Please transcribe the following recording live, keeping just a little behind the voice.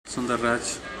Sundar,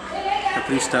 the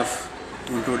priest of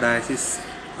Guntur Diocese,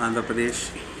 Andhra Pradesh,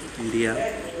 India.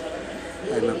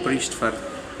 I am a priest for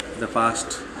the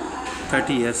past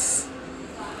 30 years.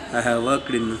 I have worked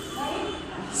in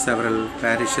several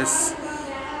parishes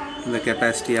in the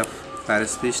capacity of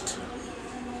parish priest,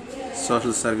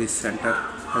 social service center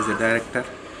as a director,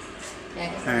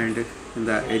 and in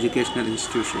the educational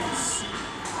institutions.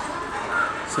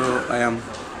 So I am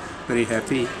very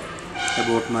happy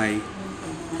about my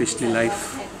Christian life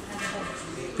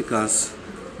because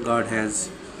God has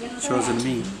chosen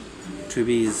me to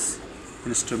be His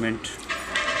instrument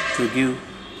to give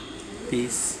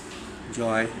peace,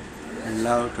 joy and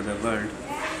love to the world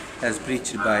as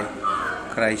preached by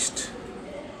Christ.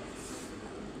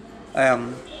 I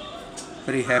am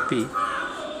very happy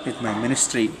with my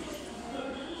ministry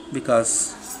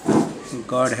because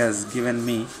God has given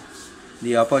me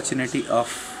the opportunity of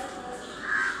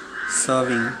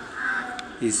serving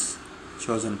His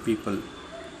chosen people.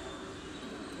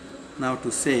 Now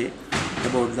to say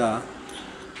about the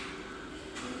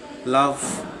love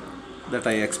that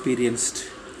I experienced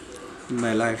in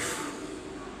my life.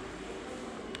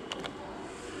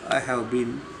 I have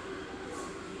been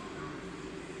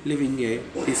living a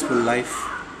peaceful life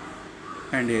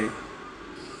and a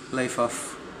life of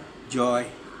joy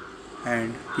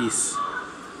and peace.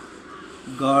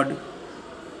 God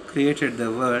created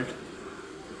the world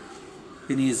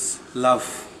in His love.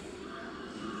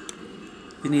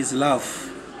 In His love,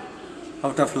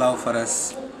 out of love for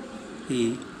us,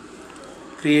 He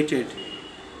created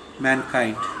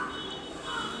mankind.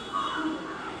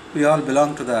 We all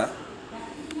belong to the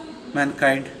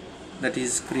mankind that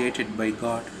is created by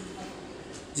God.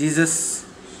 Jesus,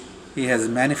 He has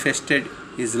manifested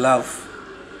His love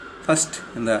first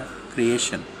in the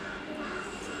creation.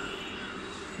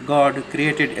 God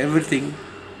created everything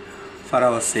for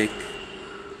our sake.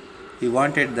 He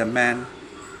wanted the man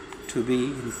to be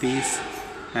in peace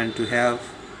and to have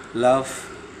love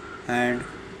and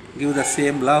give the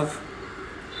same love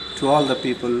to all the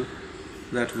people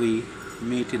that we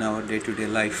meet in our day-to-day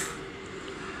life.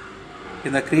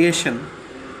 In the creation,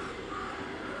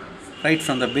 right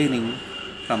from the beginning,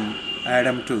 from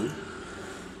Adam to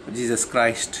Jesus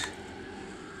Christ,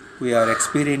 we are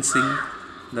experiencing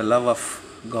the love of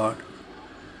God.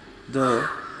 Though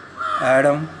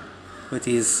Adam, with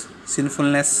his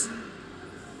sinfulness,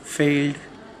 failed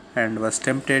and was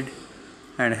tempted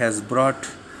and has brought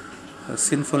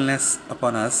sinfulness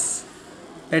upon us,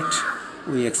 yet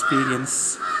we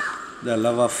experience the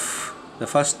love of the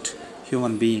first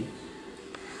human being.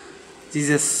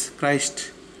 Jesus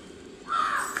Christ,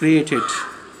 created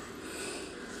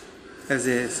as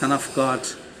a Son of God,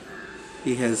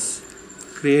 He has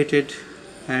created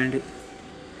and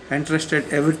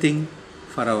entrusted everything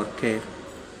for our care.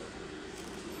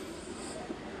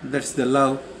 That's the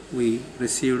love we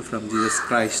received from Jesus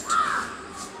Christ.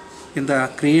 In the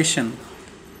creation,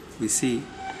 we see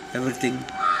everything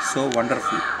so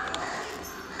wonderful.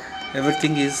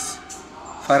 Everything is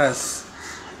for us.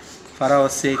 For our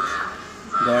sake,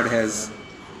 God has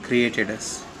created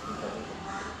us.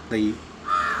 The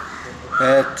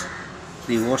earth,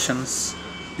 the oceans,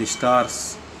 the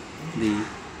stars, the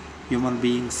human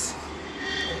beings,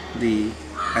 the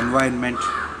environment,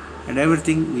 and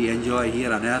everything we enjoy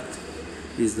here on earth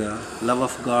is the love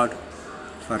of God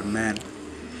for man.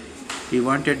 He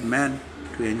wanted man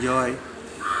to enjoy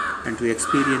and to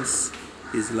experience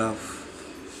His love.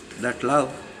 That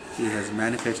love He has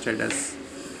manifested us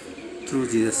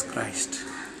through Jesus Christ.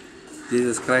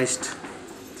 Jesus Christ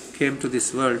came to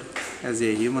this world as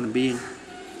a human being,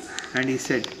 and He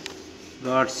said,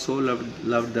 God so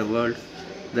loved the world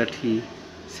that He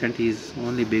sent His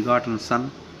only begotten Son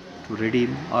to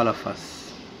redeem all of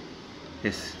us.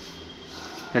 Yes,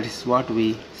 that is what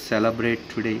we celebrate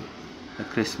today, the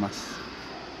Christmas.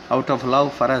 Out of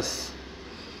love for us,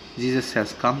 Jesus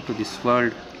has come to this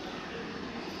world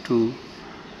to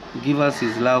give us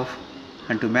His love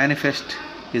and to manifest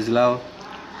His love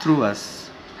through us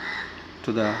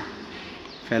to the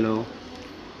fellow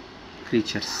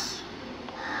creatures.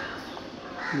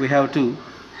 We have to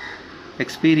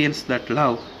experience that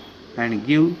love and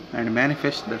give and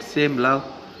manifest that same love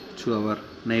to our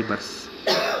neighbors.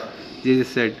 Jesus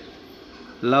said,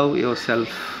 love yourself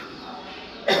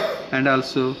and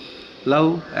also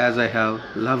love as I have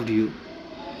loved you.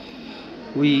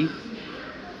 We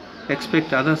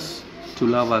expect others to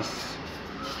love us.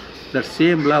 That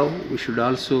same love we should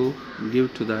also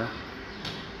give to the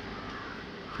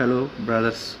fellow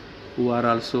brothers who are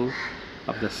also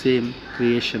of the same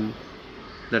creation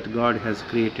that God has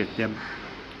created them.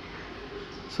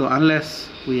 So unless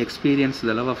we experience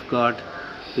the love of God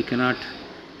we cannot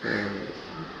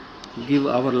give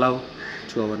our love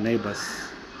to our neighbors.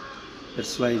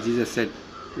 That's why Jesus said,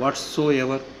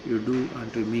 whatsoever you do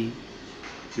unto me,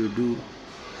 you do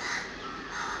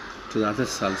to the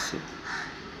others also.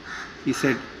 He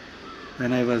said,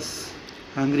 when I was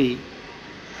hungry,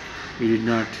 you did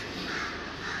not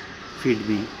feed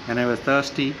me. When I was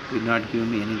thirsty, you did not give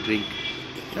me any drink.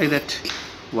 Like that,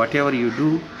 whatever you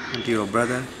do unto your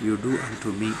brother, you do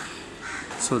unto me.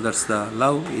 So that's the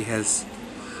love He has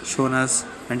shown us,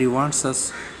 and He wants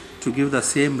us to give the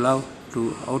same love,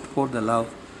 to outpour the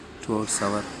love towards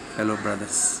our fellow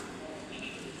brothers.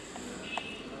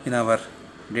 In our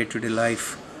day-to-day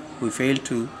life, we fail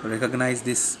to recognize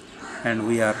this, and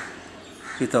we are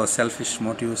with our selfish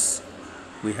motives.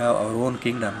 We have our own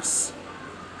kingdoms.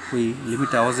 We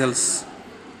limit ourselves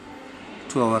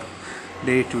to our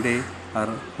day-to-day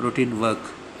or routine work.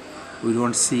 We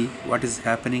don't see what is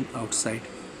happening outside.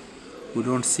 We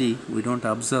don't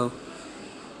observe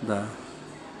the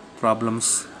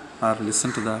problems or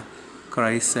listen to the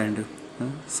cries and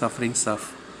sufferings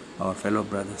of our fellow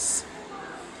brothers.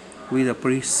 We, the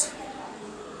priests,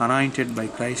 anointed by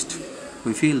Christ,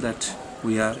 we feel that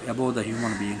we are above the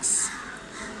human beings.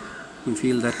 We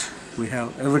feel that we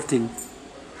have everything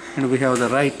and we have the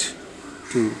right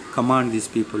to command these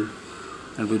people,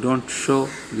 and we don't show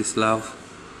this love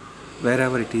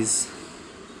wherever it is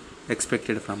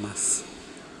expected from us.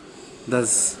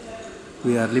 Thus,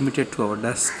 we are limited to our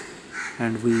desk,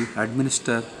 and we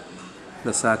administer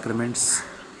the sacraments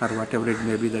or whatever it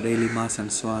may be, the daily mass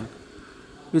and so on,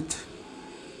 with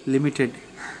limited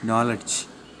knowledge.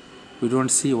 We don't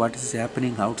see what is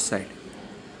happening outside.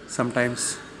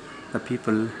 Sometimes the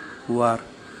people who are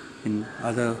in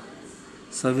other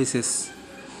services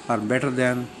are better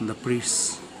than the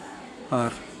priests,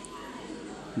 or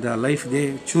the life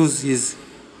they choose is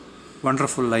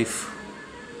wonderful life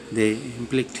they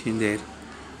inflict in their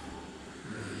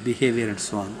behavior and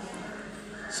so on.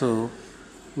 So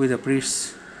we, the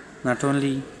priests, not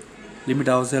only limit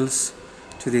ourselves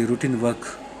to the routine work,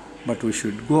 but we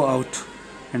should go out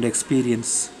and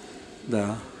experience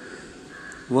the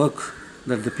work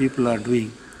that the people are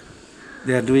doing.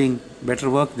 They are doing better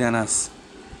work than us.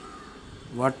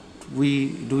 What we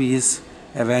do is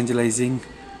evangelizing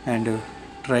and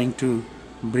trying to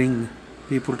bring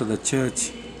people to the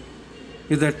church.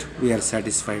 With that, we are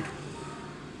satisfied.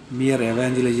 Mere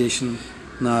evangelization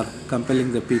nor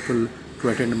compelling the people to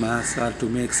attend Mass or to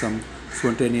make some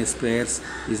spontaneous prayers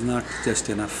is not just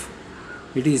enough.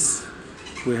 It is,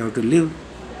 we have to live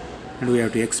and we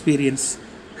have to experience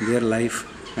their life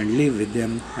and live with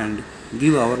them and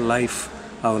give our life,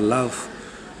 our love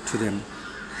to them.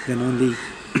 Then only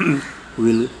we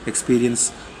will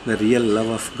experience the real love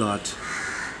of God.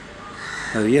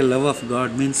 The real love of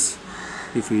God means,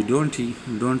 if we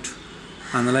don't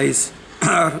analyze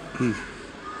or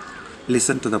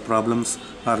listen to the problems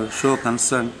or show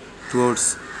concern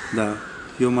towards the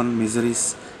human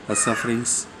miseries or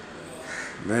sufferings,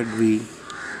 where do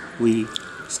we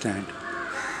stand?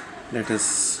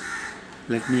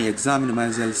 Let me examine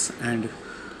myself and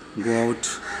go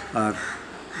out or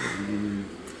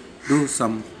do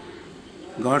some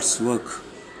God's work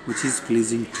which is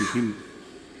pleasing to Him.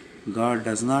 God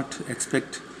does not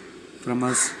expect from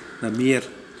us the mere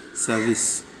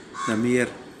service, the mere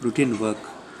routine work.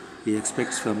 He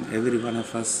expects from every one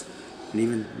of us, and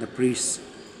even the priests,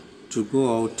 to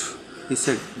go out. He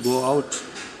said, go out,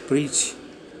 preach,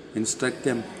 instruct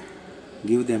them,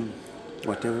 give them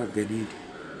whatever they need.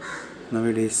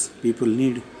 Nowadays, people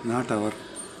need not our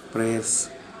prayers,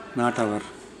 not our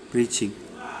preaching,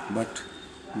 but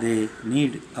they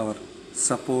need our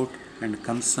support and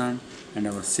concern and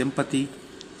our sympathy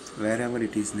wherever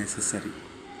it is necessary.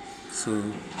 So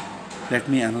let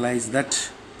me analyze that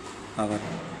our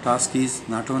task is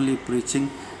not only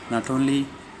preaching, not only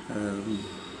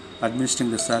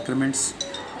administering the sacraments,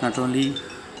 not only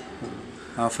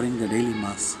offering the daily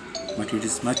Mass, but it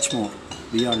is much more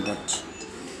beyond that.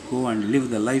 Go and live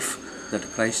the life that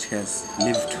Christ has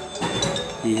lived.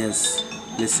 He has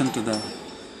listened to the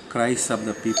cries of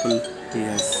the people. He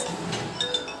has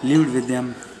lived with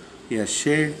them. He has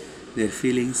shared their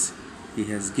feelings. He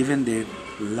has given their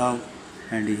love,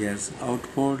 and He has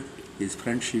outpoured His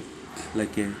friendship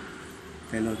like a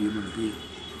fellow human being.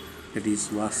 That is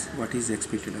what is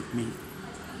expected of me.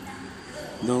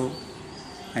 Though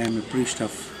I am a priest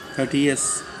of 30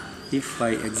 years, if I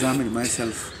examine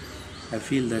myself, I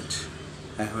feel that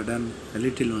I have done a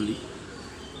little only.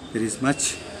 There is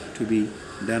much to be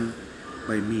done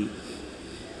by me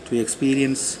to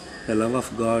experience the love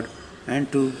of God and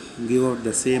to give out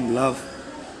the same love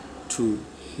to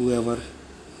whoever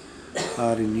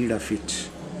are in need of it.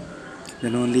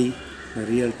 Then only the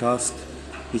real task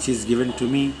which is given to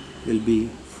me will be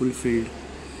fulfilled,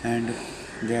 and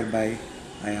thereby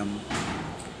I am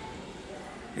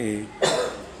a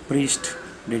priest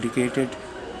dedicated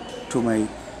to my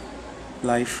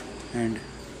life and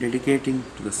dedicating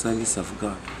to the service of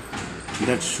God.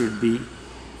 That should be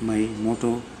my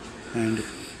motto, and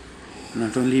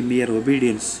not only mere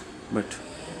obedience, but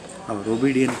our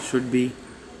obedience should be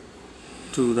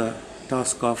to the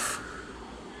task of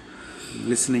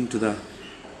listening to the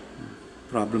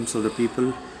problems of the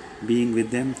people, being with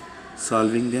them,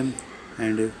 solving them,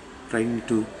 and trying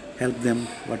to help them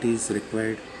what is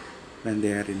required when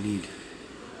they are in need.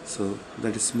 So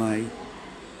that is my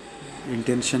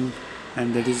intention,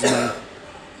 and that is my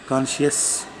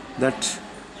conscious that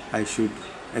I should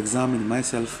examine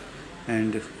myself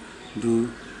and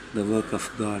do the work of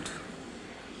God.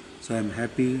 So I am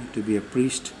happy to be a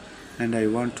priest, and I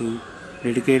want to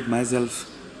dedicate myself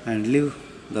and live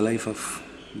the life of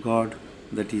God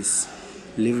that is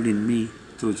lived in me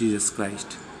through Jesus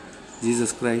Christ.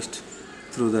 Jesus Christ,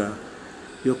 through the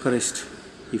Eucharist,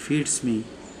 He feeds me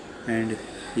and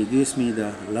He gives me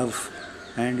the love,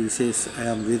 and He says, I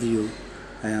am with you,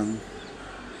 I am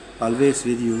always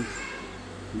with you.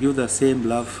 Give the same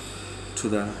love to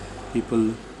the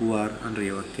people who are under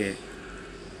your care.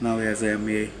 Now, as I am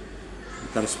a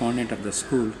correspondent of the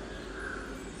school,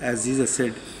 as Jesus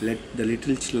said, let the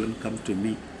little children come to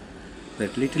me.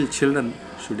 That little children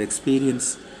should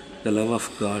experience the love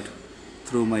of God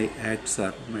through my acts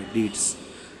or my deeds.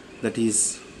 That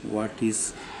is what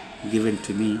is given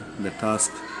to me, the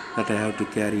task that I have to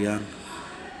carry on.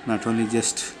 Not only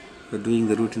just doing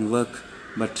the routine work,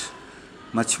 but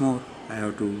much more I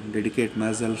have to dedicate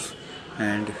myself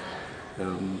and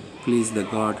please the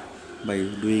God by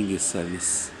doing His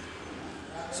service.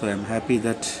 So I am happy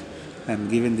that I am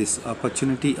given this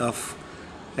opportunity of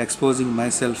exposing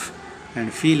myself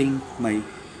and feeling my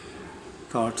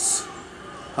thoughts,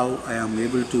 how I am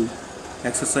able to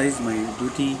exercise my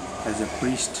duty as a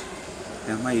priest.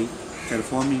 Am I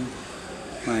performing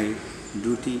my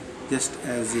duty just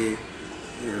as a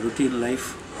routine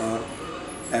life, or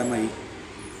am I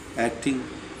acting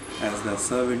as the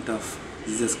servant of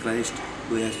Jesus Christ,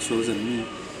 who has chosen me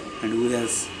and who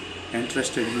has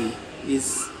entrusted me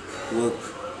His work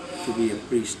to be a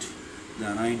priest,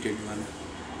 the anointed one?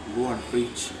 Go and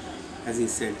preach. As He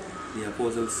said, the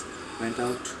apostles went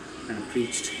out and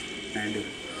preached, and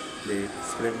they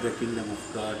spread the kingdom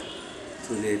of God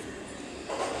through their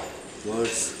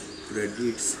words, through their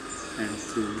deeds, and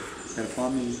through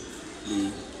performing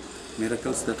the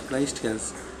miracles that Christ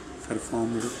has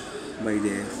performed by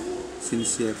their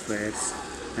sincere prayers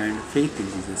and faith in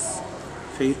Jesus.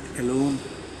 Faith alone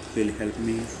will help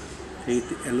me.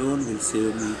 Faith alone will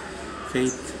save me.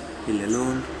 Faith will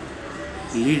alone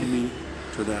lead me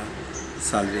to the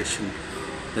salvation.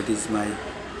 That is my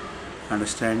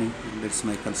understanding, and that's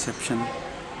my conception,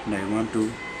 and I want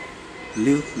to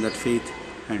live that faith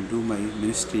and do my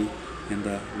ministry in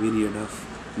the vineyard of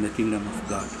in the kingdom of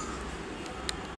God.